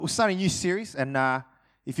We'll start a new series, and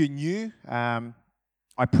if you're new,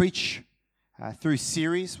 I preach through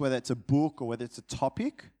series, whether it's a book or whether it's a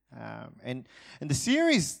topic, and the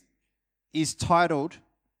series is titled,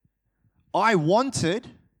 I wanted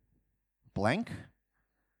blank,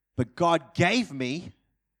 but God gave me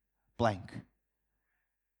blank.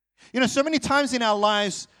 You know, so many times in our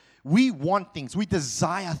lives, we want things, we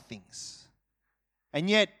desire things, and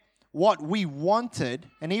yet what we wanted,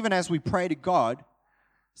 and even as we pray to God,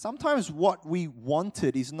 sometimes what we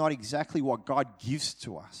wanted is not exactly what God gives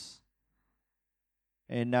to us.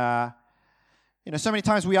 And, so many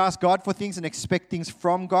times we ask God for things and expect things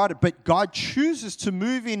from God, but God chooses to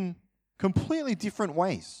move in completely different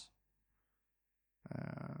ways.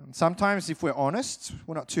 Sometimes, if we're honest,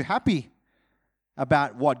 we're not too happy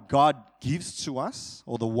about what God gives to us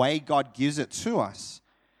or the way God gives it to us.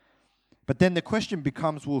 But then the question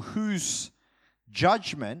becomes, well, whose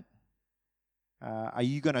judgment are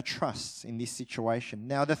you going to trust in this situation?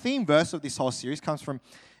 Now, the theme verse of this whole series comes from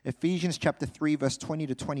Ephesians chapter 3, verse 20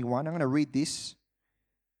 to 21. I'm going to read this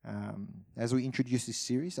as we introduce this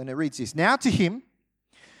series. And it reads this. Now to him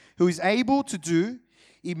who is able to do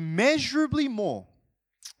immeasurably more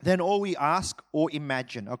than all we ask or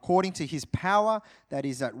imagine, according to his power that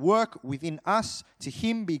is at work within us, to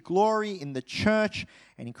him be glory in the church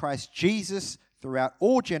and in Christ Jesus throughout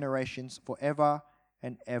all generations, forever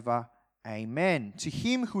and ever. Amen. To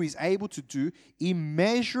him who is able to do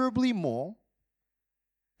immeasurably more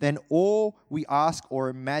than all we ask or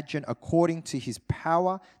imagine, according to his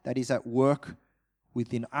power that is at work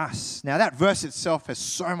within us. Now that verse itself has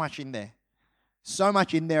so much in there. So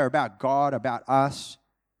much in there about God, about us.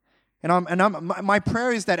 My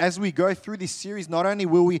prayer is that as we go through this series, not only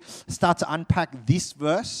will we start to unpack this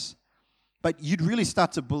verse, but you'd really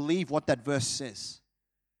start to believe what that verse says.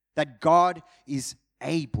 That God is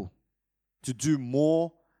able to do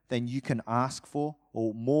more than you can ask for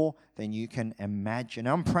or more than you can imagine.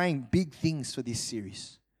 I'm praying big things for this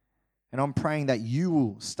series. And I'm praying that you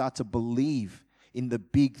will start to believe in the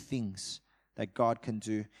big things that God can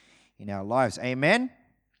do in our lives. Amen?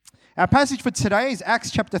 Our passage for today is Acts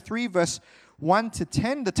chapter 3, verse 1 to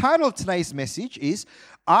 10. The title of today's message is,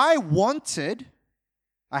 I wanted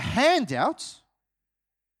a handout,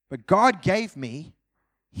 but God gave me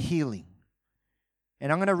healing.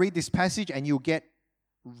 And I'm going to read this passage and you'll get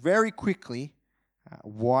very quickly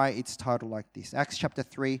why it's titled like this. Acts chapter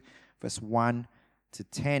 3, verse 1 to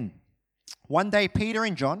 10. One day, Peter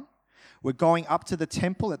and John were going up to the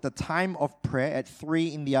temple at the time of prayer at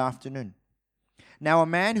 3 p.m. Now, a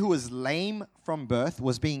man who was lame from birth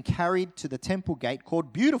was being carried to the temple gate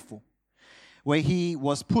called Beautiful, where he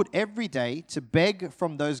was put every day to beg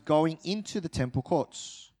from those going into the temple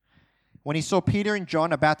courts. When he saw Peter and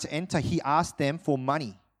John about to enter, he asked them for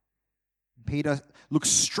money. Peter looked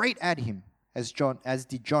straight at him, as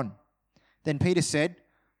did John. Then Peter said,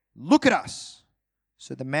 "Look at us."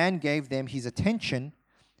 So the man gave them his attention,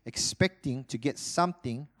 expecting to get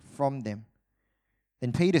something from them.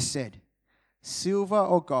 Then Peter said, "Silver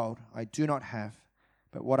or gold I do not have,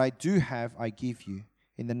 but what I do have I give you.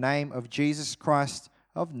 In the name of Jesus Christ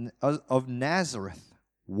of Nazareth,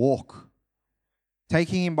 walk."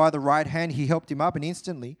 Taking him by the right hand, he helped him up, and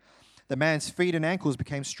instantly the man's feet and ankles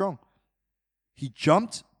became strong. He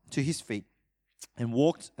jumped to his feet and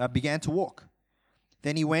began to walk.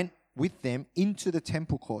 Then he went with them into the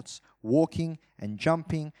temple courts, walking and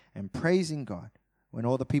jumping and praising God. When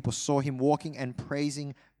all the people saw him walking and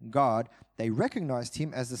praising God, they recognized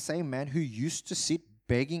him as the same man who used to sit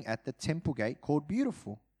begging at the temple gate called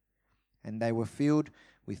Beautiful. And they were filled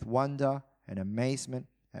with wonder and amazement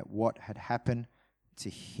at what had happened to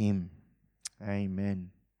him.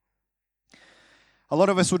 Amen. A lot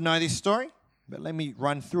of us would know this story, but let me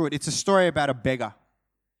run through it. It's a story about a beggar.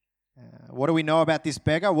 What do we know about this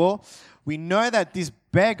beggar? Well, we know that this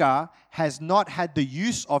beggar has not had the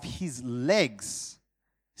use of his legs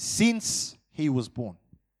since he was born.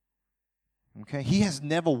 Okay? He has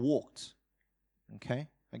never walked. Okay?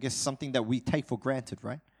 I guess something that we take for granted,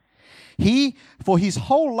 right? He, for his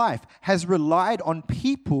whole life, has relied on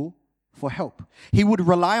people for help. He would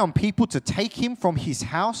rely on people to take him from his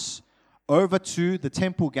house over to the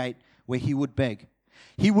temple gate where he would beg.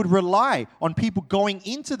 He would rely on people going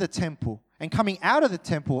into the temple and coming out of the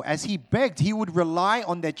temple as he begged. He would rely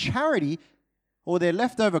on their charity or their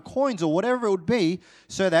leftover coins or whatever it would be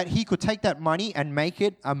so that he could take that money and make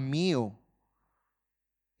it a meal.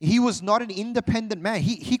 He was not an independent man.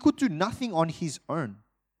 He could do nothing on his own.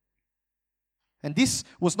 And this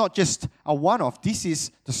was not just a one-off. This is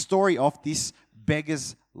the story of this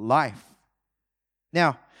beggar's life.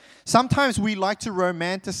 Now, Sometimes we like to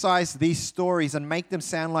romanticize these stories and make them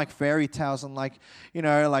sound like fairy tales and like,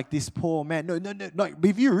 like this poor man. No.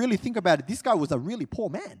 If you really think about it, this guy was a really poor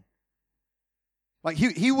man. Like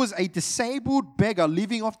he was a disabled beggar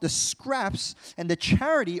living off the scraps and the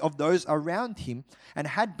charity of those around him, and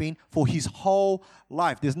had been for his whole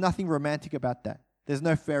life. There's nothing romantic about that. There's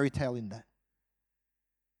no fairy tale in that.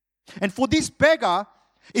 And for this beggar,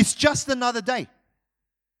 it's just another day.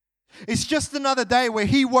 It's just another day where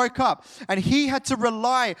he woke up and he had to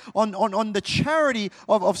rely on the charity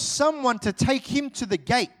of someone to take him to the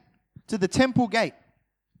gate, to the temple gate.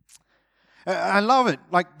 I love it.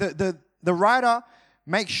 Like the writer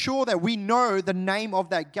makes sure that we know the name of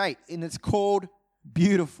that gate, and it's called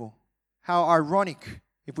Beautiful. How ironic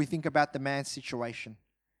if we think about the man's situation.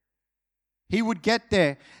 He would get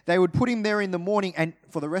there, they would put him there in the morning, and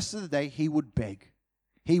for the rest of the day, he would beg.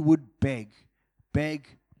 He would beg.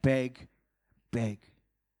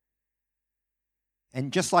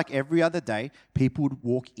 And just like every other day, people would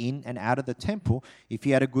walk in and out of the temple. If he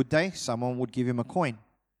had a good day, someone would give him a coin.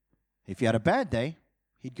 If he had a bad day,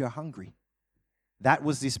 he'd go hungry. That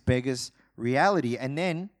was this beggar's reality. And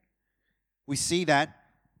then we see that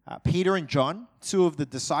Peter and John, two of the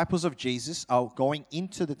disciples of Jesus, are going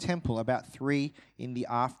into the temple about 3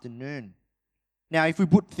 p.m. Now, if we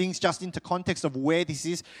put things just into context of where this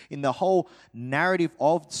is in the whole narrative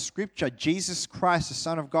of Scripture, Jesus Christ, the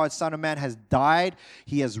Son of God, Son of Man, has died.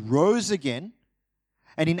 He has rose again.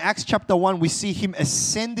 And in Acts chapter 1, we see him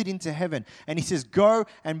ascended into heaven. And he says, go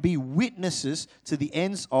and be witnesses to the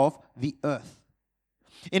ends of the earth.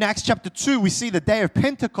 In Acts chapter 2, we see the day of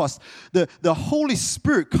Pentecost, the Holy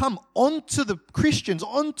Spirit come onto the Christians,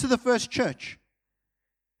 onto the first church.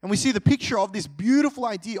 And we see the picture of this beautiful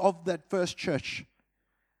idea of that first church,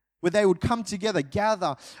 where they would come together,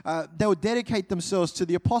 gather, they would dedicate themselves to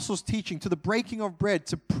the apostles' teaching, to the breaking of bread,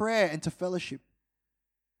 to prayer, and to fellowship.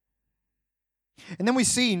 And then we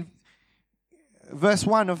see in verse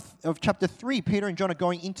 1 of chapter 3, Peter and John are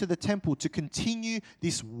going into the temple to continue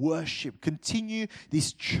this worship, continue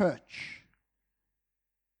this church.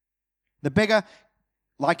 The beggar,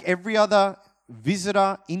 like every other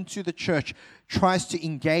visitor into the church, tries to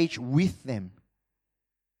engage with them.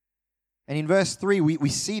 And in verse 3, we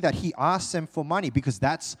see that he asks them for money because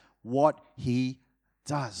that's what he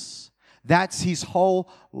does. That's his whole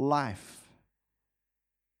life.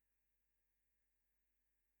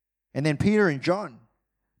 And then Peter and John,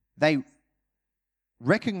 they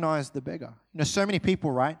recognize the beggar. So many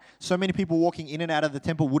people, right? So many people walking in and out of the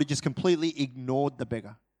temple would have just completely ignored the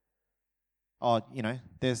beggar. Oh,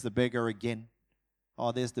 there's the beggar again.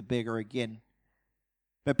 Oh, there's the beggar again.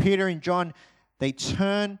 But Peter and John, they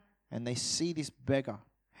turn and they see this beggar.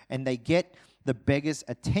 And they get the beggar's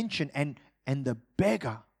attention. And the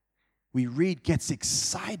beggar, we read, gets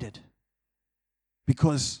excited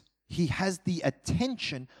because he has the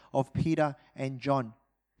attention of Peter and John.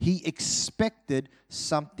 He expected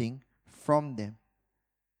something from them.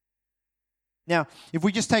 Now, if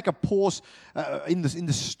we just take a pause in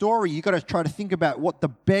the story, you've got to try to think about what the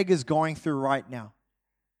beggar's going through right now.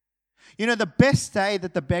 The best day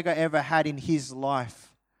that the beggar ever had in his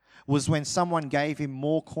life was when someone gave him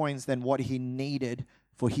more coins than what he needed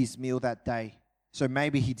for his meal that day. So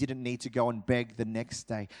maybe he didn't need to go and beg the next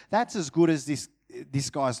day. That's as good as this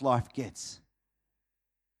guy's life gets.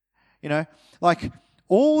 Like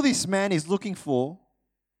all this man is looking for,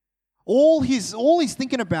 all he's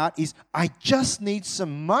thinking about is, I just need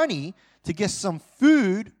some money to get some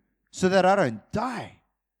food so that I don't die.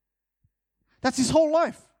 That's his whole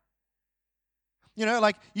life.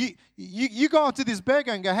 Like you go up to this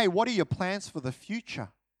beggar and go, hey, what are your plans for the future?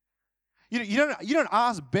 You don't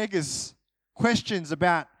ask beggars questions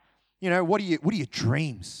about, what are your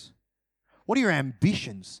dreams? What are your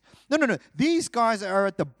ambitions? No. These guys are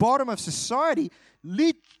at the bottom of society,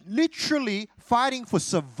 literally fighting for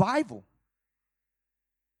survival.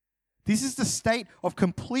 This is the state of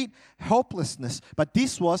complete helplessness. But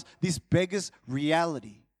this was this beggar's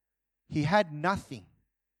reality. He had nothing.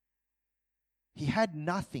 He had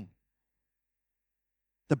nothing.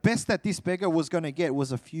 The best that this beggar was going to get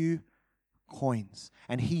was a few coins.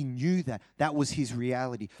 And he knew that. That was his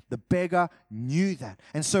reality. The beggar knew that.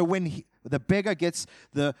 And so when the beggar gets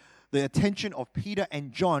the attention of Peter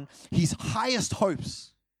and John, his highest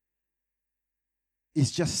hopes is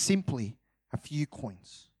just simply a few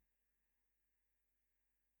coins.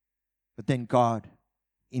 But then God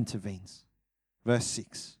intervenes. Verse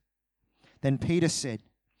 6. Then Peter said,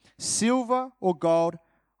 silver or gold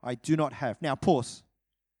I do not have. Now pause.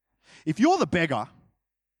 If you're the beggar,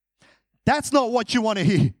 that's not what you want to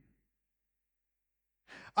hear.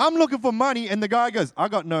 I'm looking for money, and the guy goes, I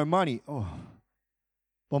got no money. Oh,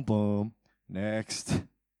 boom, boom. Next.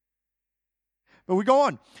 But we go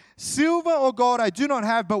on. Silver or gold I do not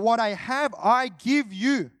have, but what I have I give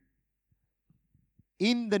you.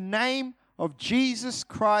 In the name of Jesus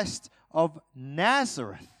Christ of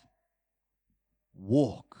Nazareth,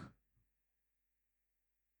 walk.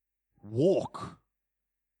 Walk.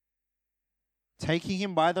 Taking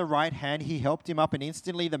him by the right hand, he helped him up, and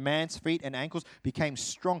instantly the man's feet and ankles became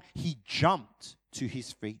strong. He jumped to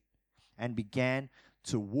his feet and began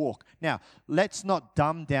to walk. Now, let's not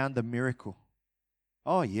dumb down the miracle.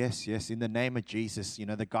 Oh, yes, in the name of Jesus,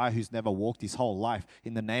 the guy who's never walked his whole life,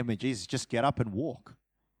 in the name of Jesus, just get up and walk.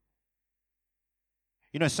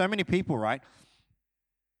 So many people, right,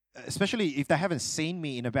 especially if they haven't seen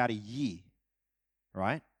me in about a year,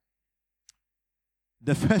 right,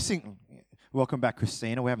 the first thing, welcome back,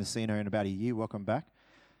 Christina, we haven't seen her in about a year, welcome back.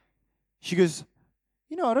 She goes,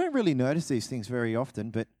 I don't really notice these things very often,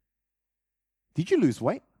 but did you lose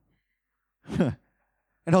weight? And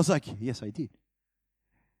I was like, yes, I did.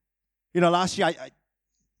 Last year,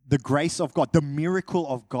 the grace of God, the miracle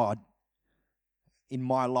of God in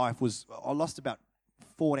my life was, I lost about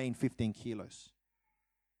 14, 15 kilos.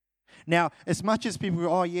 Now, as much as people go,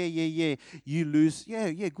 oh, yeah, you lose.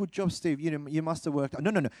 Yeah, good job, Steve. You must have worked.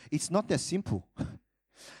 No. It's not that simple.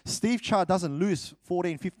 Steve Char doesn't lose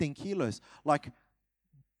 14, 15 kilos. Like,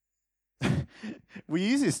 we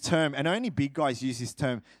use this term, and only big guys use this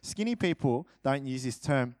term. Skinny people don't use this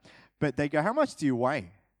term, but they go, how much do you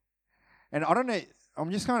weigh? And I don't know, I'm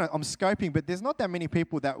scoping, but there's not that many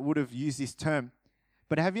people that would have used this term.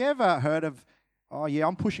 But have you ever heard of, oh yeah,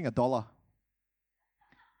 I'm pushing $1?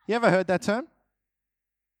 You ever heard that term?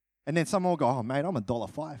 And then someone will go, oh mate, I'm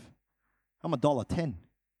 $1.05. I'm $1.10.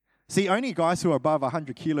 See, only guys who are above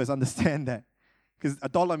 100 kilos understand that. Because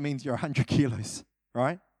 $1 means you're 100 kilos,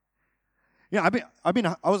 right? I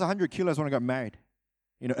was 100 kilos when I got married,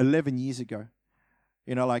 11 years ago.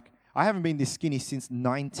 I haven't been this skinny since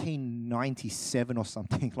 1997 or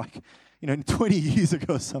something, 20 years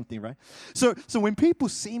ago or something, right? So when people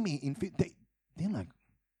see me, they're like,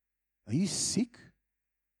 are you sick?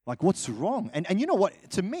 Like, what's wrong? And you know what?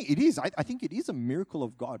 To me, it is. I think it is a miracle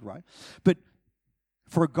of God, right? But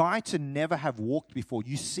for a guy to never have walked before,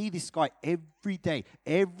 you see this guy every day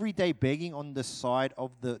begging on the side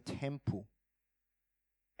of the temple,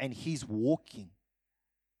 and he's walking.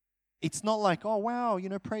 It's not like, oh, wow,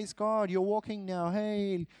 praise God, you're walking now,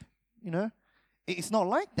 hey, It's not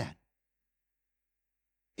like that.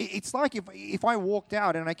 It's like if I walked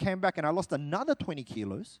out and I came back and I lost another 20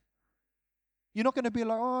 kilos, you're not going to be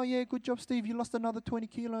like, oh, yeah, good job, Steve, you lost another 20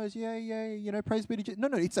 kilos, yeah, praise be to Jesus. No,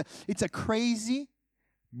 it's a crazy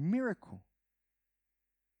miracle.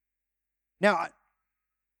 Now,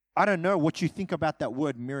 I don't know what you think about that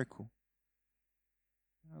word miracle.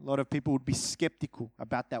 A lot of people would be skeptical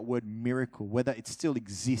about that word miracle, whether it still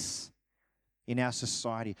exists in our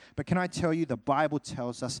society. But can I tell you, the Bible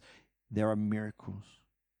tells us there are miracles.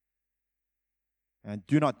 And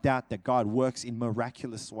do not doubt that God works in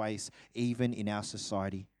miraculous ways, even in our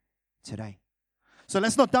society today. So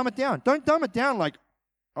let's not dumb it down. Don't dumb it down like,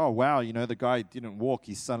 oh, wow, the guy didn't walk,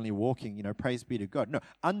 he's suddenly walking, praise be to God. No,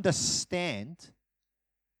 understand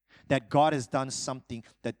that God has done something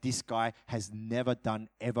that this guy has never done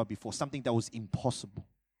ever before, something that was impossible.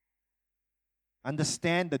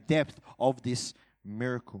 Understand the depth of this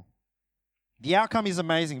miracle. The outcome is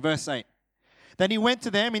amazing. Verse 8. Then he went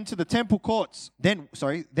to them into the temple courts. Then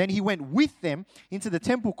he went with them into the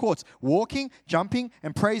temple courts, walking, jumping,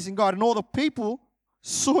 and praising God. And all the people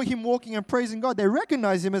saw him walking and praising God. They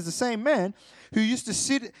recognized him as the same man who used to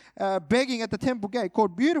sit begging at the temple gate,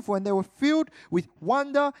 called Beautiful, and they were filled with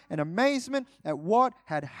wonder and amazement at what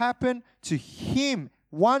had happened to him.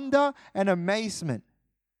 Wonder and amazement.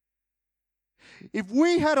 If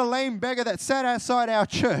we had a lame beggar that sat outside our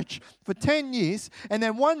church for 10 years and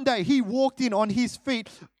then one day he walked in on his feet,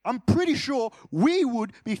 I'm pretty sure we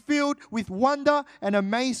would be filled with wonder and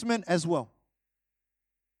amazement as well.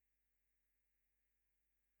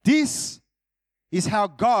 This is how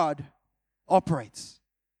God operates.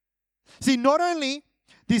 See, not only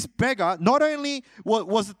this beggar, not only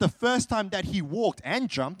was it the first time that he walked and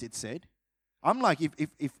jumped, it said. I'm like,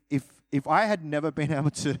 if I had never been able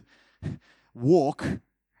to walk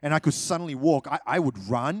and I could suddenly walk, I would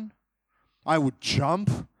run, I would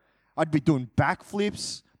jump, I'd be doing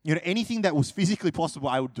backflips, anything that was physically possible,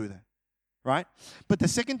 I would do that, right? But the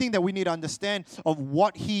second thing that we need to understand of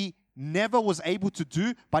what he never was able to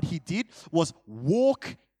do, but he did, was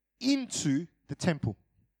walk into the temple.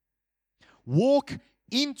 Walk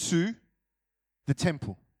into the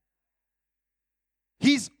temple.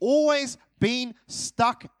 He's always been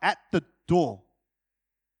stuck at the door.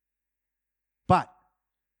 But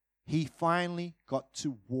he finally got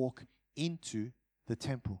to walk into the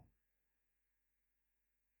temple.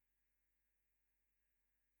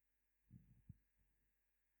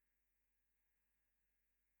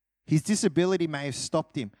 His disability may have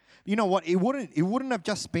stopped him. You know what? It wouldn't have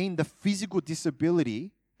just been the physical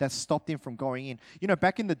disability that stopped him from going in. You know,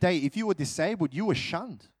 back in the day, if you were disabled, you were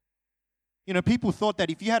shunned. You know, people thought that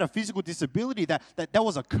if you had a physical disability, that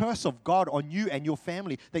was a curse of God on you and your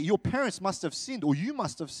family, that your parents must have sinned or you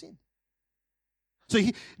must have sinned. So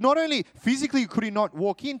he not only physically could he not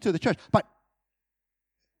walk into the church, but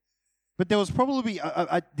there was probably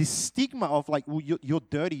this stigma of like, well, you're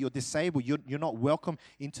dirty, you're disabled, you're not welcome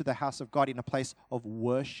into the house of God in a place of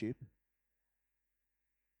worship.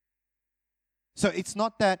 So it's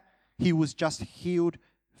not that he was just healed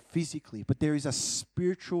physically, but there is a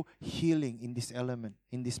spiritual healing in this element,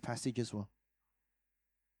 in this passage as well.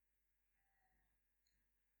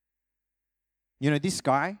 You know, this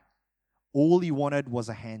guy, all he wanted was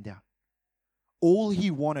a handout. All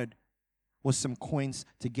he wanted was some coins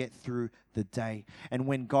to get through the day. And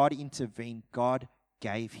when God intervened, God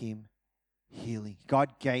gave him healing.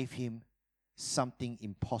 God gave him something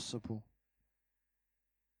impossible.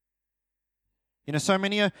 You know, so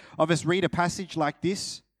many of us read a passage like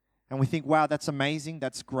this and we think, wow, that's amazing,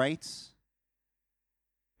 that's great.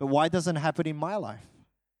 But why doesn't it happen in my life?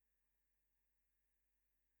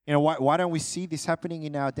 You know, why don't we see this happening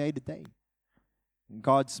in our day-to-day?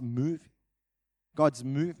 God's movement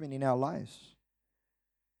in our lives.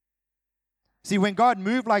 See, when God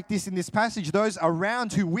moved like this in this passage, those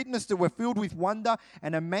around who witnessed it were filled with wonder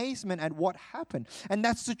and amazement at what happened. And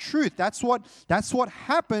that's the truth. That's what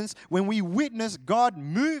happens when we witness God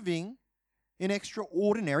moving in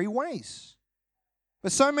extraordinary ways.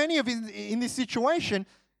 But so many of us in this situation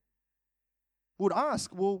would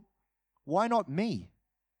ask, well, why not me?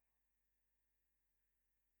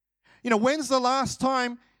 You know, when's the last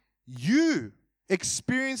time you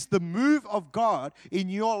experienced the move of God in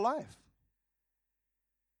your life?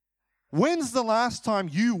 When's the last time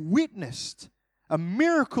you witnessed a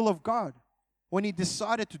miracle of God when He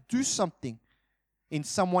decided to do something in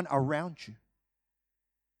someone around you?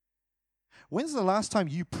 When's the last time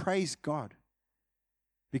you praised God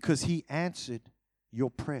because He answered your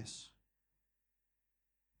prayers?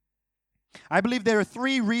 I believe there are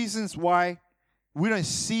 3 reasons why we don't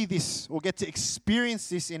see this or get to experience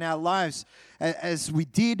this in our lives as we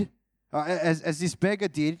did, as this beggar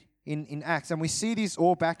did in Acts. And we see this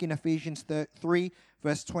all back in Ephesians 3,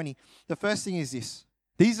 verse 20. The first thing is this.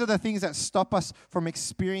 These are the things that stop us from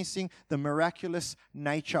experiencing the miraculous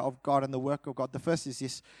nature of God and the work of God. The first is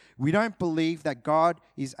this. We don't believe that God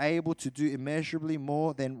is able to do immeasurably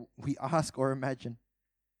more than we ask or imagine.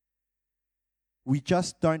 We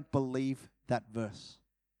just don't believe that verse.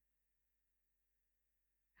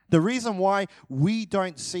 The reason why we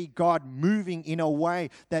don't see God moving in a way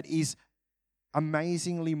that is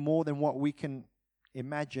amazingly more than what we can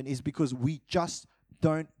imagine is because we just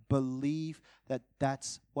don't believe that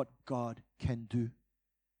that's what God can do.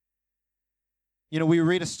 You know, we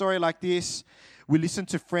read a story like this. We listen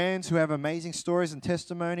to friends who have amazing stories and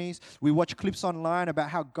testimonies. We watch clips online about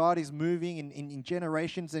how God is moving in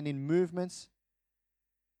generations and in movements.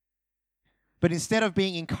 But instead of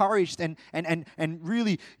being encouraged and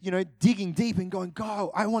really, you know, digging deep and going,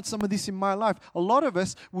 God, I want some of this in my life, a lot of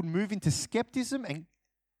us would move into skepticism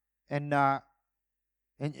and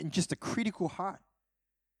just a critical heart.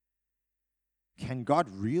 Can God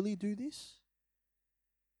really do this?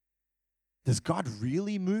 Does God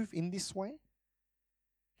really move in this way?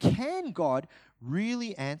 Can God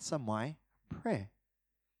really answer my prayer?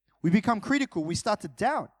 We become critical. We start to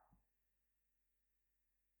doubt.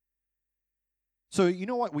 So you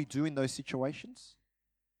know what we do in those situations?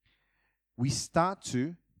 We start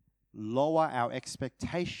to lower our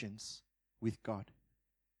expectations with God.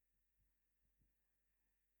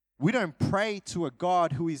 We don't pray to a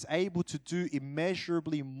God who is able to do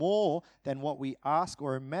immeasurably more than what we ask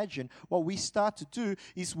or imagine. What we start to do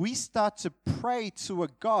is we start to pray to a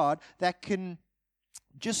God that can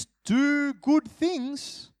just do good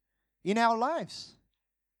things in our lives.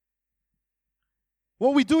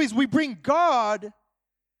 What we do is we bring God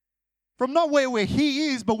from not where He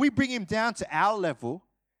is, but we bring Him down to our level.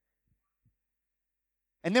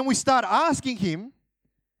 And then we start asking Him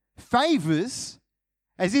favors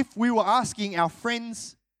as if we were asking our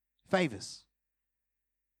friends favors.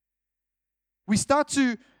 We start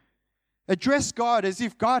to address God as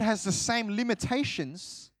if God has the same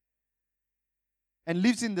limitations and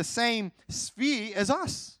lives in the same sphere as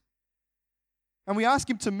us. And we ask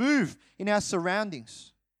Him to move in our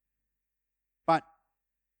surroundings, but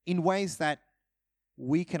in ways that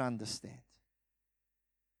we can understand.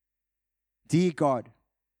 Dear God,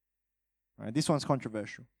 all right, this one's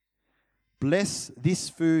controversial. Bless this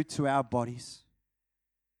food to our bodies.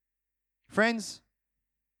 Friends,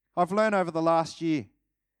 I've learned over the last year,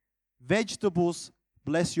 vegetables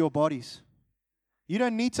bless your bodies. You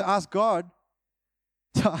don't need to ask God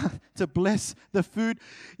to bless the food.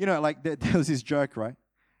 You know, like there was this joke, right?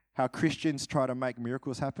 How Christians try to make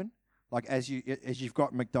miracles happen. Like as you've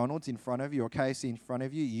got McDonald's in front of you or KFC in front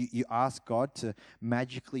of you, you ask God to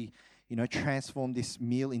magically, transform this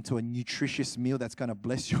meal into a nutritious meal that's going to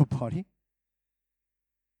bless your body.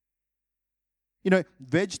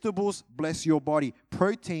 Vegetables bless your body.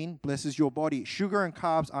 Protein blesses your body. Sugar and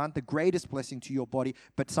carbs aren't the greatest blessing to your body,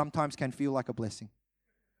 but sometimes can feel like a blessing.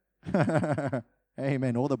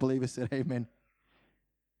 Amen. All the believers said amen.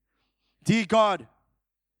 Dear God,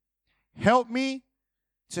 help me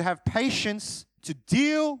to have patience to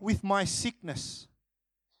deal with my sickness.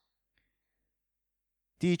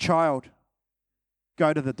 Dear child,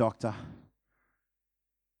 go to the doctor.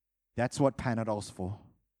 That's what Panadol's for.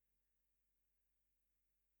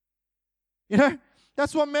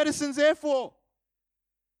 That's what medicine's there for.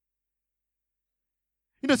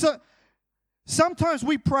 So sometimes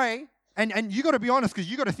we pray, and you got to be honest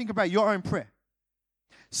because you got to think about your own prayer.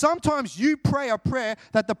 Sometimes you pray a prayer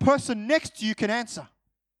that the person next to you can answer.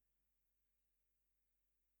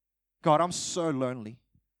 God, I'm so lonely.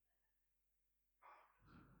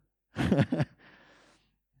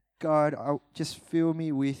 God, just fill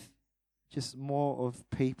me with just more of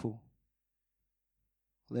people.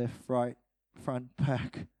 Left, right, front,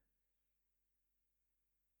 back.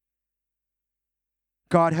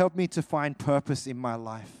 God, help me to find purpose in my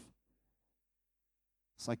life.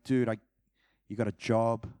 It's like, dude, you got a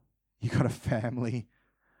job, you got a family,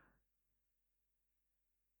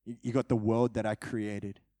 you got the world that I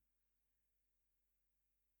created.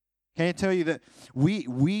 Can I tell you that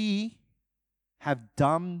we have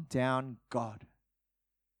dumbed down God?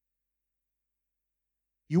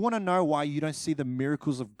 You want to know why you don't see the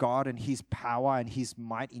miracles of God and His power and His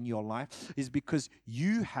might in your life? Is because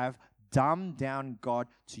you have dumbed down God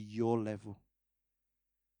to your level.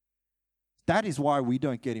 That is why we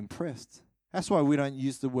don't get impressed. That's why we don't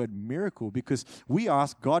use the word miracle, because we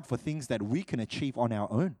ask God for things that we can achieve on our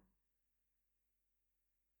own.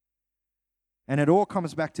 And it all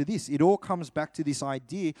comes back to this. It all comes back to this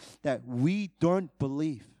idea that we don't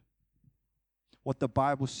believe what the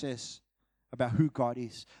Bible says about who God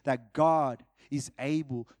is. That God is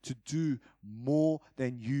able to do more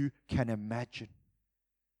than you can imagine.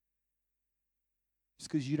 It's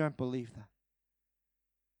because you don't believe that.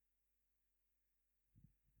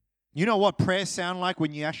 You know what prayers sound like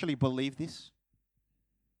when you actually believe this?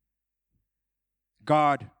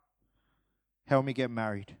 God, help me get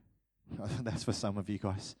married. That's for some of you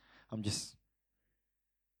guys.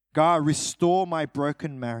 God, restore my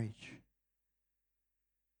broken marriage.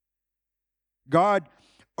 God,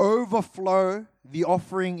 overflow the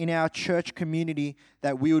offering in our church community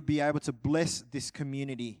that we would be able to bless this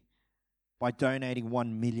community by donating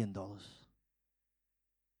 $1 million.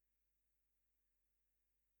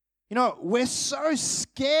 We're so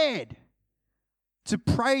scared to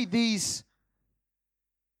pray these,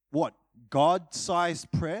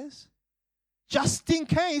 God-sized prayers? Just in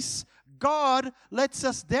case God lets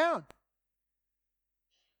us down.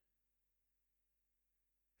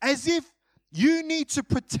 As if you need to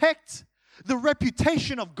protect the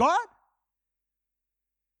reputation of God.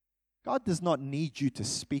 God does not need you to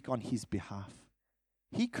speak on His behalf.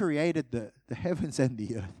 He created the heavens and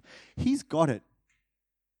the earth. He's got it.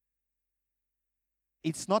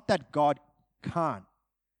 It's not that God can't.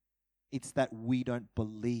 It's that we don't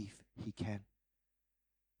believe He can.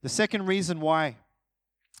 The second reason why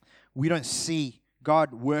we don't see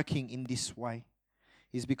God working in this way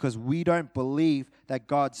is because we don't believe that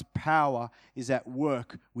God's power is at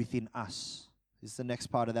work within us. This is the next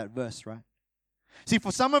part of that verse, right? See,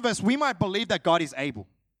 for some of us, we might believe that God is able.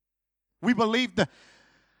 We believe the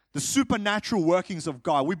supernatural workings of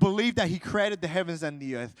God. We believe that He created the heavens and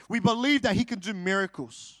the earth. We believe that He can do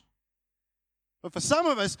miracles. But for some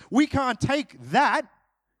of us, we can't take that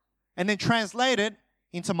and then translate it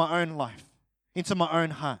into my own life, into my own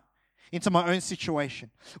heart, into my own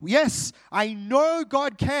situation. Yes, I know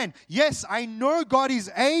God can. Yes, I know God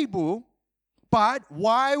is able, but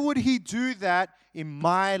why would He do that in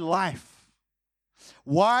my life?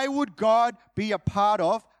 Why would God be a part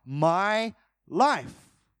of my life?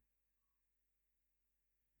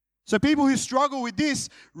 So people who struggle with this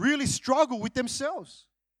really struggle with themselves.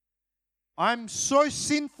 I'm so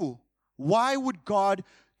sinful. Why would God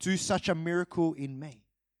do such a miracle in me?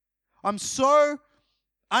 I'm so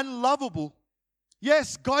unlovable.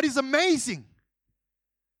 Yes, God is amazing,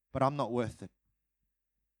 but I'm not worth it.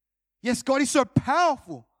 Yes, God is so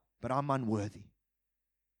powerful, but I'm unworthy.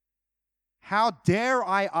 How dare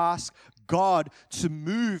I ask God to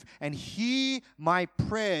move and hear my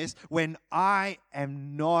prayers when I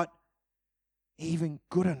am not even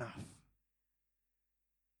good enough?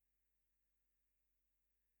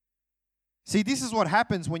 See, this is what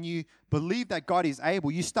happens when you believe that God is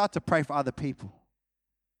able. You start to pray for other people.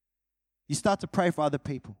 You start to pray for other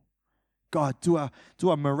people. God, do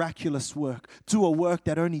a miraculous work. Do a work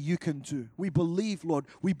that only you can do. We believe, Lord.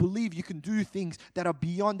 We believe you can do things that are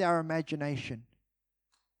beyond our imagination.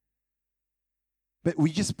 But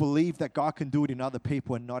we just believe that God can do it in other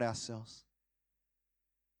people and not ourselves.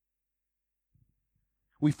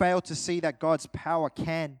 We fail to see that God's power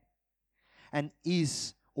can and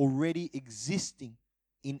is already existing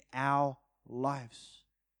in our lives.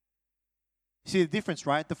 See the difference,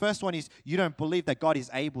 right? The first one is you don't believe that God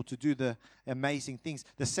is able to do the amazing things.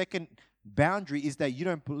 The second boundary is that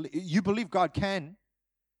you believe God can,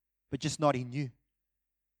 but just not in you.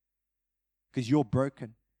 Because you're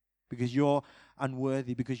broken, because you're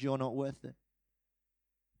unworthy, because you're not worth it.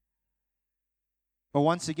 But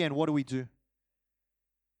once again, what do?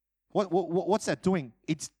 What's that doing?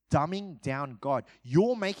 It's dumbing down God.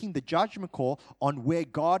 You're making the judgment call on where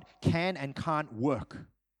God can and can't work.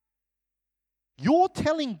 You're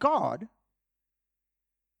telling God,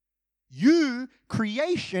 you,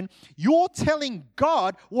 creation, you're telling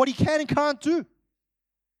God what He can and can't do.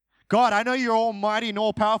 God, I know you're almighty and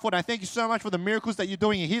all-powerful, and I thank you so much for the miracles that you're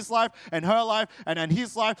doing in His life and her life and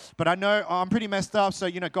his life, but I know I'm pretty messed up, so,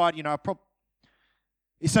 God,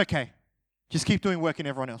 it's okay. Just keep doing work in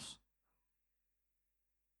everyone else.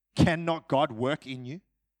 Cannot God work in you?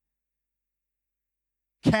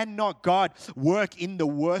 Cannot God work in the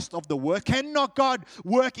worst of the worst? Cannot God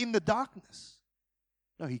work in the darkness?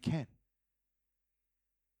 No, He can.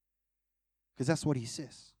 Because that's what He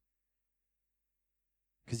says.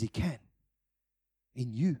 Because He can.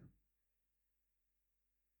 In you.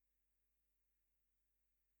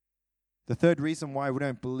 The third reason why we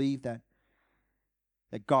don't believe that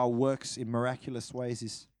God works in miraculous ways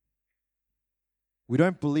is we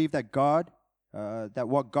don't believe that that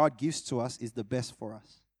what God gives to us is the best for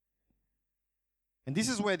us. And this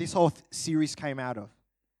is where this whole series came out of.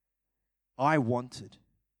 I wanted.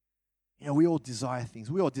 We all desire things.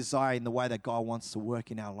 We all desire in the way that God wants to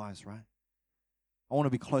work in our lives, right? I want to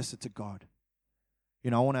be closer to God.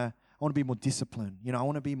 I want to be more disciplined. I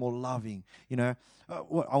want to be more loving. I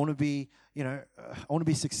want to be, I want to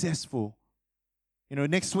be successful.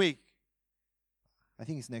 Next week, I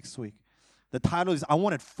think it's next week, the title is I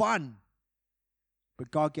wanted fun,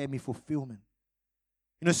 but God gave me fulfillment.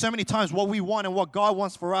 So many times what we want and what God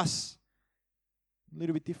wants for us, a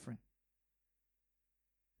little bit different.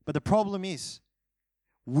 But the problem is,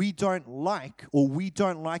 we don't like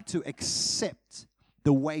to accept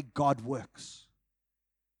the way God works.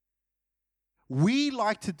 We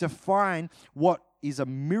like to define what is a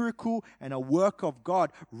miracle and a work of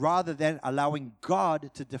God rather than allowing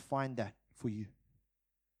God to define that for you.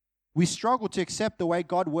 We struggle to accept the way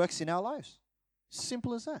God works in our lives.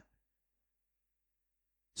 Simple as that.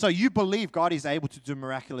 So you believe God is able to do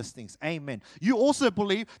miraculous things. Amen. You also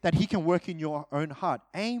believe that He can work in your own heart.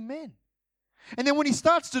 Amen. And then when He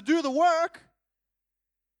starts to do the work,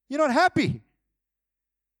 you're not happy.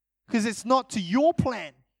 Because it's not to your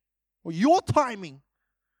plan or your timing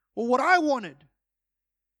or what I wanted.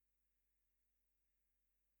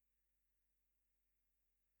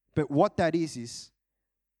 But what that is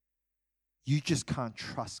you just can't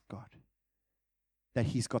trust God that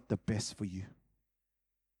He's got the best for you.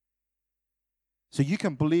 So you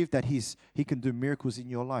can believe that He can do miracles in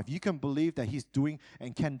your life. You can believe that He's doing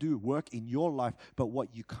and can do work in your life. But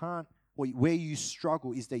what you can't, where you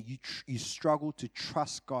struggle is that you struggle to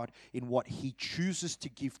trust God in what He chooses to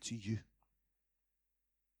give to you.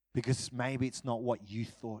 Because maybe it's not what you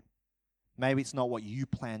thought. Maybe it's not what you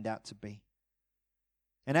planned out to be.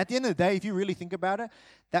 And at the end of the day, if you really think about it,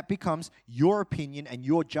 that becomes your opinion and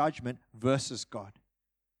your judgment versus God.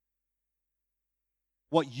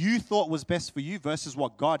 What you thought was best for you versus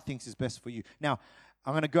what God thinks is best for you. Now,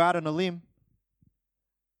 I'm going to go out on a limb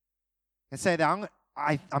and say that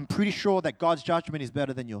I'm pretty sure that God's judgment is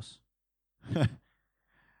better than yours.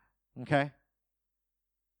 Okay?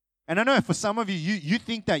 And I know for some of you, you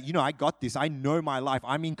think that, I got this. I know my life.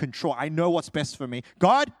 I'm in control. I know what's best for me.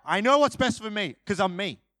 God, I know what's best for me because I'm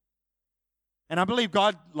me. And I believe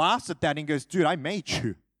God laughs at that and goes, dude, I made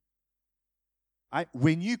you.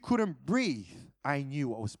 When you couldn't breathe, I knew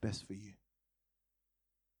what was best for you.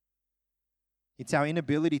 It's our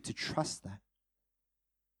inability to trust that.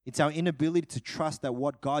 It's our inability to trust that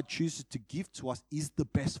what God chooses to give to us is the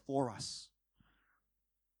best for us.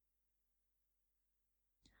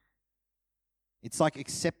 It's like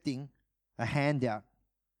accepting a handout,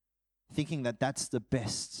 thinking that that's the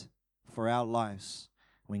best for our lives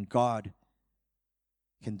when God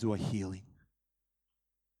can do a healing.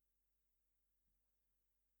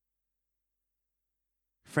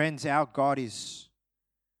 Friends, our God is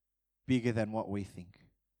bigger than what we think.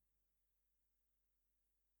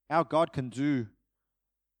 Our God can do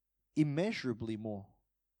immeasurably more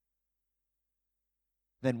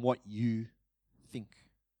than what you think.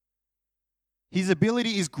 His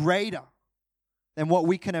ability is greater than what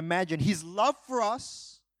we can imagine. His love for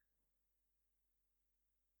us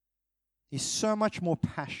is so much more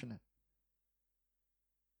passionate.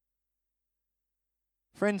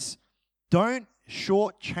 Friends, don't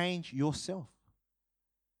shortchange yourself.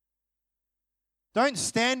 Don't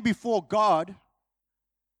stand before God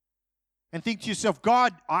and think to yourself,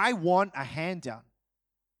 God, I want a handout.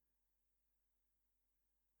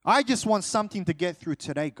 I just want something to get through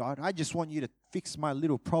today, God. I just want you to fix my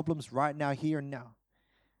little problems right now, here and now.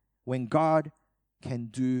 When God can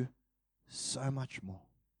do so much more.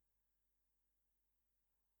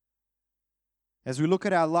 As we look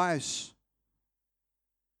at our lives,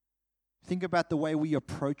 think about the way we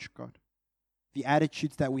approach God, the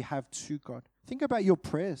attitudes that we have to God. Think about your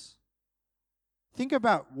prayers. Think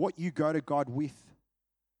about what you go to God with.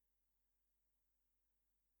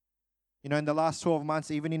 You know, in the last 12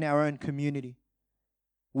 months, even in our own community,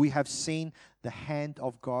 we have seen the hand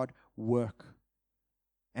of God work.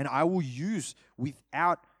 And I will use,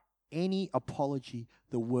 without any apology,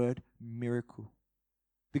 the word miracle.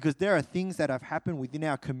 Because there are things that have happened within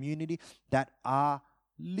our community that are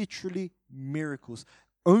literally miracles,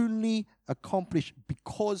 only accomplished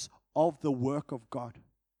because of the work of God.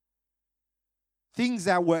 Things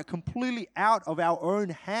that were completely out of our own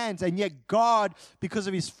hands, and yet God, because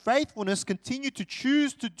of His faithfulness, continued to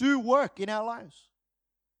choose to do work in our lives.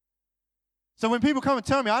 So when people come and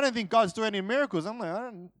tell me, I don't think God's doing any miracles, I'm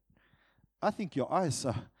like, I think your eyes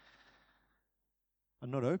are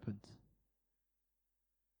not opened.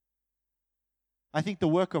 I think the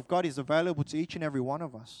work of God is available to each and every one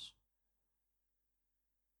of us.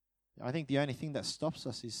 I think the only thing that stops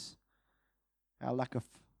us is our lack of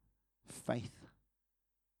faith.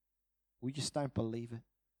 We just don't believe it.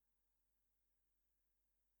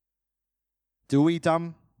 Do we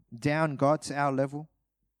dumb down God to our level?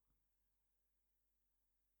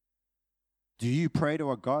 Do you pray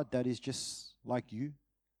to a God that is just like you?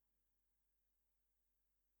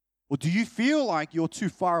 Or do you feel like you're too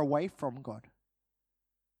far away from God?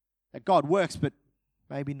 That God works, but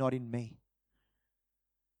maybe not in me.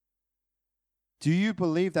 Do you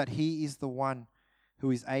believe that He is the one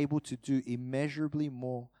who is able to do immeasurably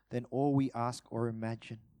more than all we ask or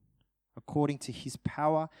imagine, according to His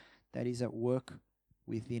power that is at work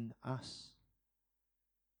within us?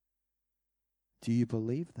 Do you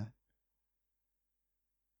believe that?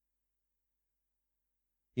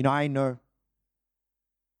 You know, I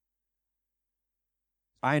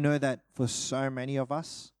know that for so many of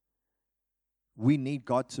us, we need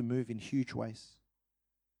God to move in huge ways.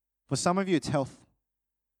 For some of you, it's health.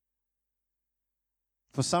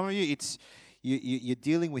 For some of you, it's you're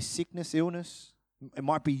dealing with sickness, illness. It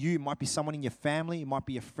might be you, it might be someone in your family, it might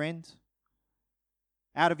be a friend.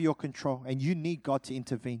 Out of your control, and you need God to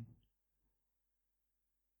intervene.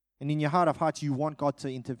 And in your heart of hearts, you want God to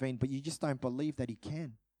intervene, but you just don't believe that He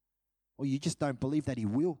can. Or you just don't believe that He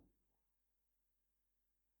will.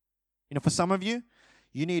 You know, for some of you,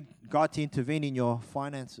 you need God to intervene in your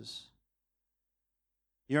finances.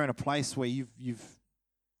 You're in a place where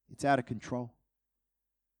it's out of control.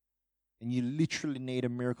 And you literally need a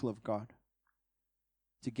miracle of God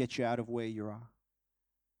to get you out of where you are.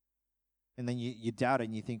 And then you doubt it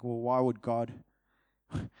and you think, well, why would God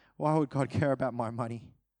care about my money?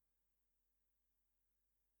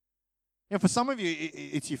 You know, for some of you,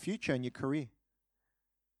 it's your future and your career.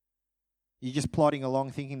 You're just plodding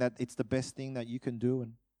along thinking that it's the best thing that you can do.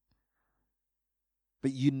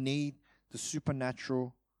 But you need the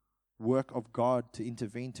supernatural work of God to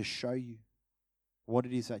intervene, to show you what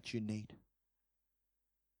it is that you need.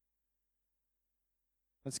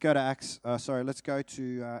 Let's go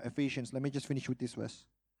to Ephesians. Let me just finish with this verse.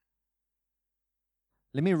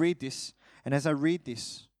 Let me read this. And as I read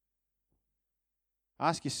this,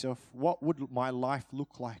 ask yourself, what would my life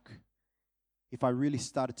look like if I really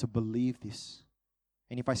started to believe this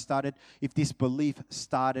And if this belief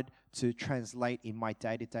started to translate in my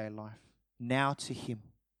day-to-day life, now to Him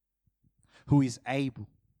who is able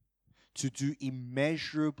to do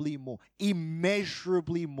immeasurably more,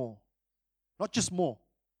 not just more,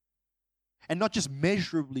 and not just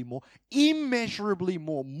measurably more, immeasurably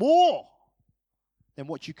more than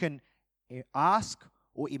what you can ask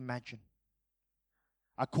or imagine,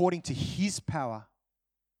 according to His power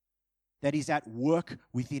that is at work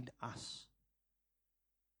within us.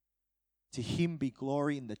 To Him be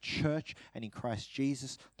glory in the church and in Christ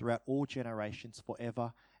Jesus throughout all generations,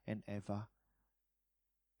 forever and ever.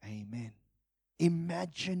 Amen.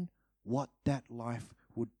 Imagine what that life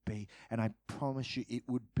would be. And I promise you it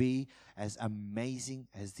would be as amazing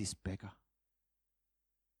as this beggar.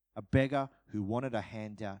 A beggar who wanted a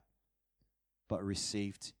handout but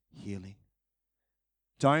received healing.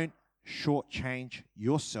 Don't shortchange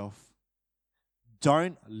yourself.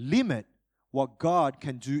 Don't limit what God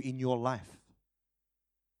can do in your life.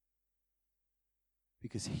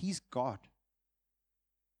 Because He's God.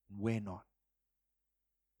 We're not.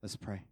 Let's pray.